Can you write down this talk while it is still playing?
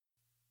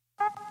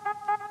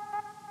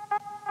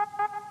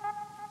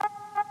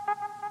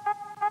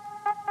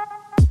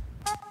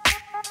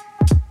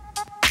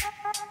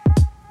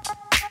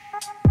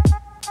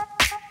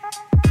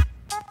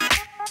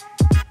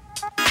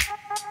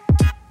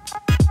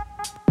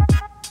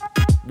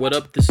What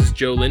up, this is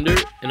Joe Linder,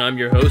 and I'm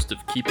your host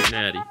of Keep It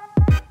Natty.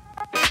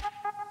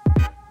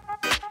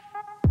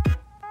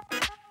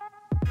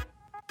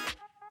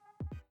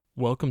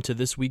 Welcome to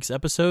this week's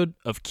episode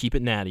of Keep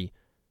It Natty.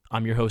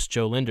 I'm your host,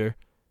 Joe Linder.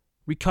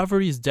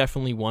 Recovery is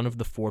definitely one of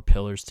the 4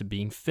 pillars to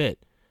being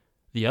fit,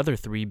 the other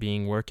 3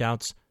 being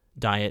workouts,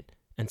 diet,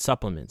 and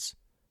supplements.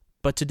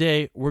 But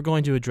today, we're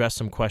going to address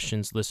some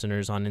questions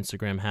listeners on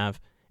Instagram have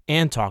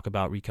and talk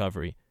about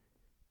recovery.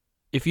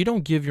 If you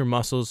don't give your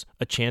muscles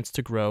a chance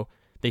to grow,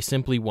 they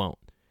simply won't.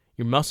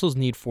 Your muscles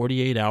need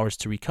 48 hours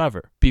to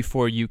recover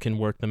before you can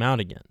work them out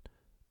again.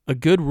 A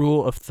good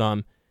rule of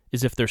thumb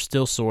is if they're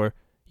still sore,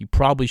 you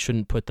probably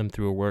shouldn't put them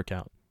through a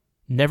workout.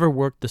 Never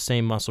work the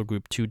same muscle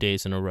group 2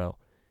 days in a row.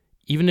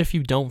 Even if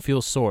you don't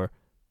feel sore,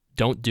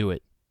 don't do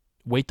it.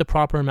 Wait the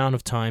proper amount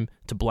of time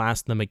to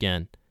blast them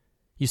again.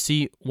 You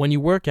see, when you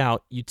work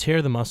out, you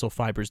tear the muscle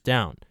fibers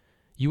down.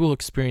 You will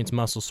experience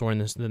muscle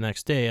soreness the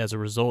next day as a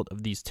result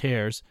of these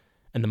tears,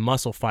 and the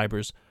muscle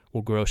fibers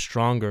will grow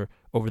stronger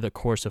over the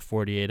course of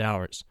 48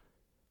 hours.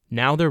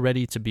 Now they're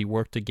ready to be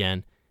worked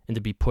again and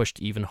to be pushed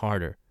even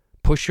harder.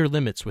 Push your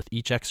limits with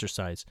each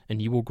exercise,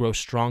 and you will grow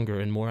stronger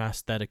and more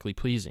aesthetically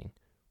pleasing.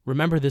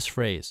 Remember this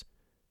phrase: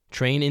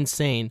 train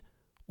insane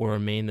or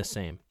remain the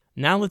same.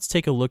 Now let's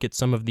take a look at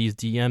some of these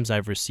DMs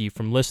I've received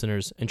from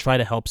listeners and try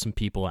to help some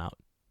people out.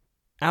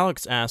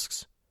 Alex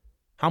asks,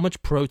 how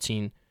much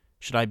protein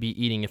should I be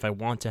eating if I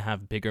want to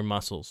have bigger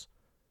muscles?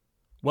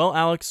 Well,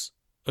 Alex,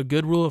 a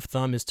good rule of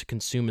thumb is to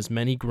consume as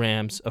many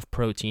grams of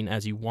protein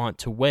as you want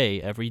to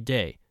weigh every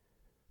day.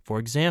 For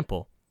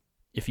example,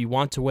 if you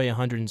want to weigh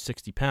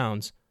 160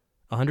 pounds,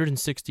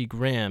 160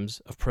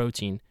 grams of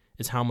protein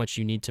is how much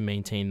you need to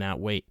maintain that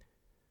weight.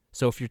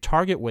 So if your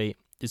target weight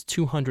is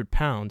 200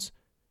 pounds,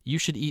 you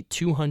should eat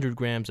 200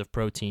 grams of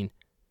protein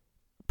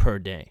per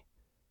day.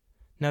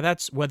 Now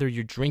that's whether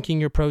you're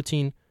drinking your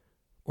protein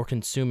or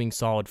consuming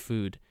solid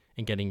food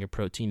and getting your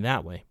protein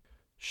that way.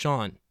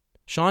 Sean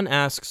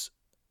asks,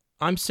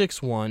 I'm 6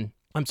 foot,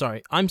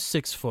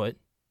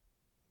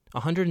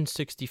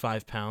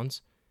 165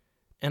 pounds,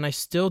 and I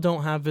still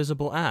don't have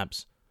visible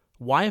abs.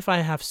 Why, if I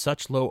have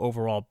such low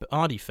overall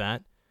body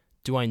fat,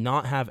 do I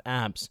not have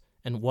abs,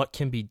 and what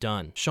can be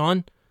done?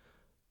 Sean,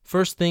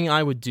 first thing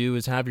I would do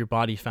is have your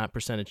body fat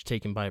percentage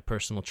taken by a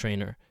personal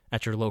trainer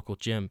at your local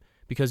gym,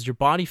 because your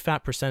body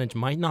fat percentage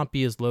might not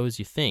be as low as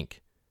you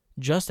think.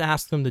 Just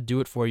ask them to do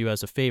it for you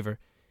as a favor,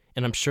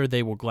 and I'm sure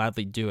they will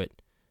gladly do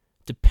it.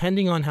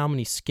 Depending on how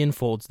many skin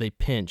folds they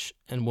pinch,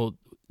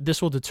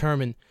 this will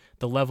determine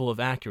the level of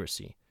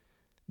accuracy.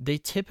 They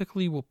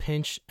typically will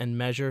pinch and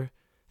measure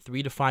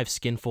 3 to 5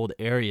 skin fold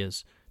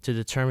areas to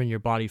determine your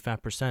body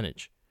fat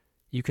percentage.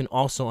 You can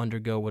also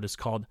undergo what is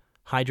called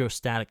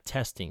hydrostatic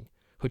testing,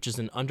 which is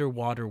an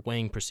underwater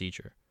weighing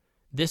procedure.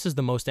 This is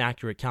the most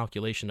accurate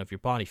calculation of your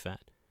body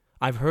fat.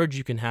 I've heard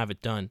you can have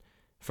it done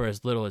for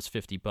as little as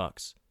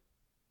 $50.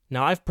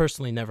 Now, I've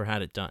personally never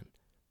had it done,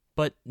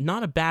 but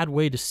not a bad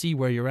way to see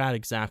where you're at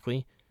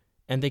exactly,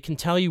 and they can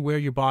tell you where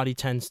your body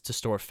tends to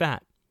store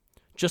fat.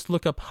 Just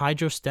look up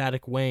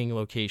hydrostatic weighing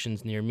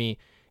locations near me,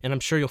 and I'm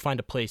sure you'll find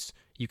a place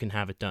you can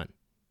have it done.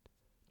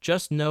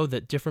 Just know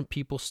that different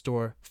people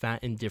store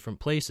fat in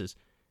different places,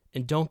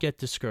 and don't get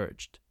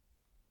discouraged.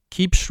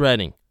 Keep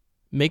shredding.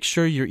 Make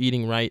sure you're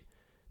eating right,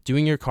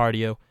 doing your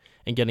cardio,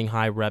 and getting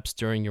high reps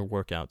during your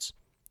workouts.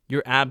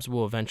 Your abs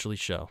will eventually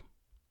show.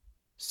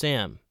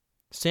 Sam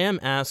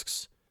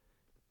asks,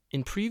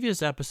 in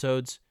previous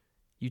episodes,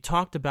 you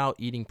talked about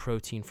eating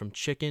protein from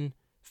chicken,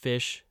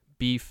 fish,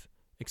 beef,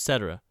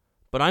 etc.,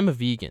 but I'm a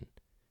vegan.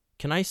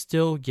 Can I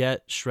still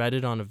get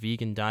shredded on a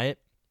vegan diet?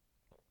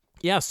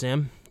 Yeah,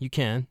 Sam, you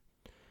can.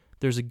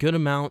 There's a good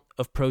amount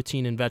of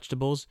protein in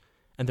vegetables,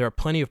 and there are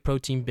plenty of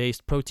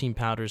protein-based protein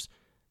powders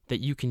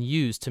that you can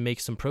use to make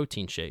some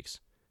protein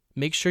shakes.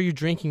 Make sure you're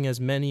drinking as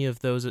many of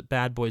those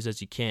bad boys as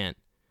you can.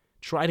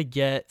 Try to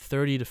get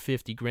 30 to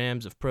 50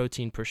 grams of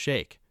protein per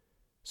shake,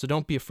 so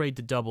don't be afraid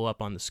to double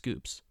up on the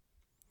scoops.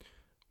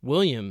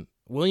 William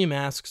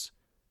asks,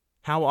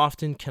 how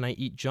often can I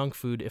eat junk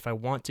food if I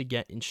want to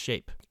get in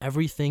shape?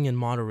 Everything in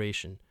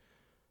moderation.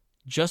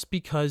 Just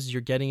because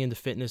you're getting into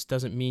fitness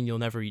doesn't mean you'll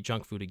never eat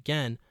junk food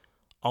again,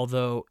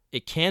 although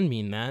it can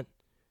mean that.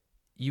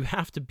 You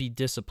have to be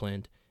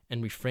disciplined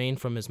and refrain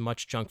from as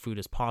much junk food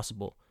as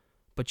possible,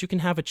 but you can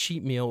have a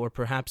cheat meal or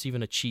perhaps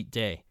even a cheat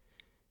day.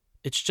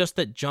 It's just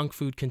that junk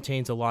food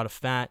contains a lot of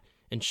fat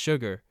and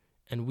sugar,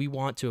 and we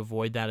want to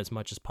avoid that as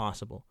much as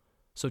possible.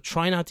 So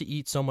try not to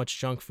eat so much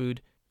junk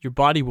food. Your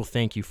body will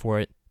thank you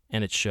for it,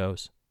 and it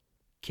shows.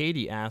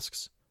 Katie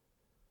asks,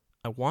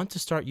 I want to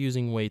start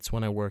using weights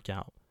when I work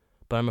out,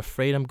 but I'm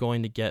afraid I'm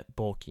going to get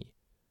bulky.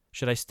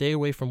 Should I stay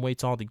away from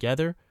weights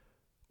altogether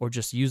or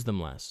just use them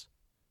less?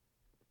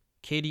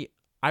 Katie,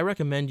 I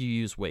recommend you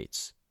use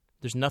weights.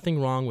 There's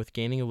nothing wrong with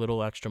gaining a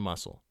little extra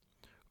muscle.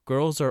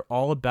 Girls are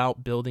all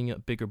about building a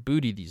bigger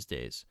booty these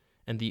days,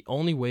 and the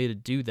only way to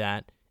do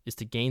that is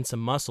to gain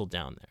some muscle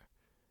down there.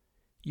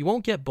 You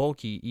won't get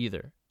bulky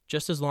either,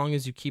 just as long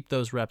as you keep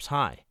those reps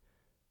high.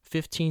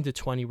 15 to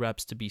 20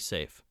 reps to be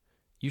safe.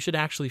 you should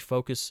actually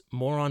focus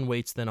more on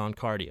weights than on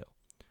cardio.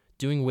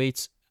 Doing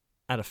weights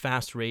at a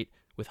fast rate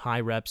with high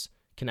reps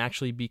can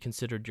actually be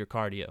considered your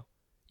cardio.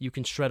 You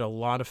can shred a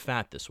lot of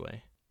fat this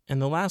way.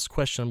 And the last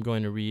question I'm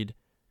going to read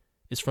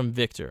is from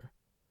Victor.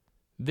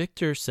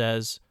 Victor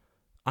says,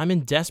 I'm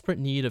in desperate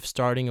need of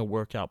starting a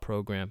workout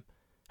program.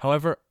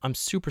 However, I'm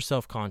super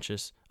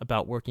self-conscious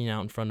about working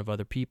out in front of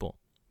other people.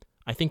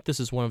 I think this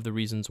is one of the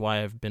reasons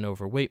why I've been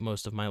overweight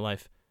most of my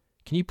life.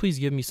 Can you please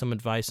give me some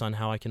advice on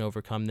how I can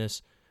overcome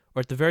this,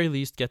 or at the very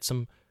least get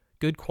some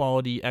good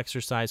quality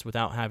exercise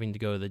without having to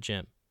go to the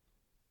gym?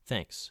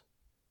 Thanks.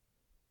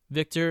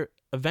 Victor,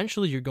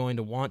 eventually you're going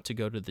to want to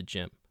go to the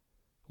gym.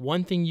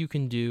 One thing you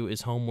can do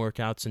is home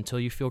workouts until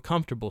you feel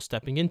comfortable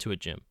stepping into a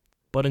gym.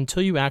 But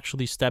until you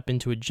actually step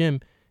into a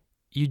gym,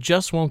 you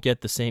just won't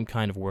get the same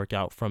kind of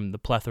workout from the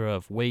plethora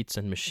of weights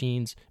and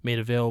machines made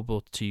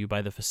available to you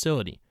by the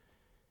facility.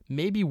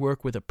 Maybe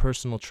work with a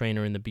personal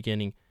trainer in the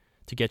beginning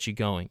to get you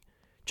going.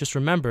 Just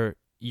remember,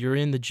 you're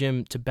in the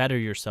gym to better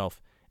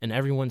yourself, and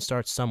everyone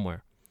starts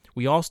somewhere.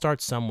 We all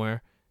start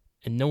somewhere,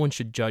 and no one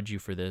should judge you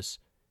for this.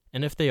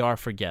 And if they are,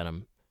 forget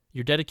them.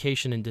 Your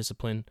dedication and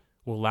discipline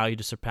will allow you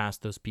to surpass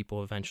those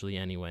people eventually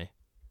anyway.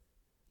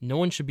 No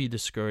one should be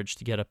discouraged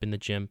to get up in the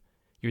gym.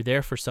 You're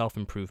there for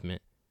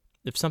self-improvement.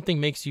 If something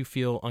makes you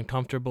feel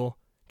uncomfortable,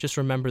 just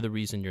remember the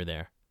reason you're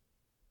there.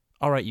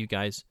 All right, you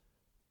guys.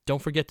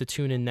 Don't forget to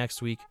tune in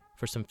next week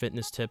for some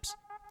fitness tips.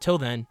 Till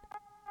then,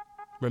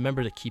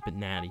 remember to keep it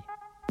natty.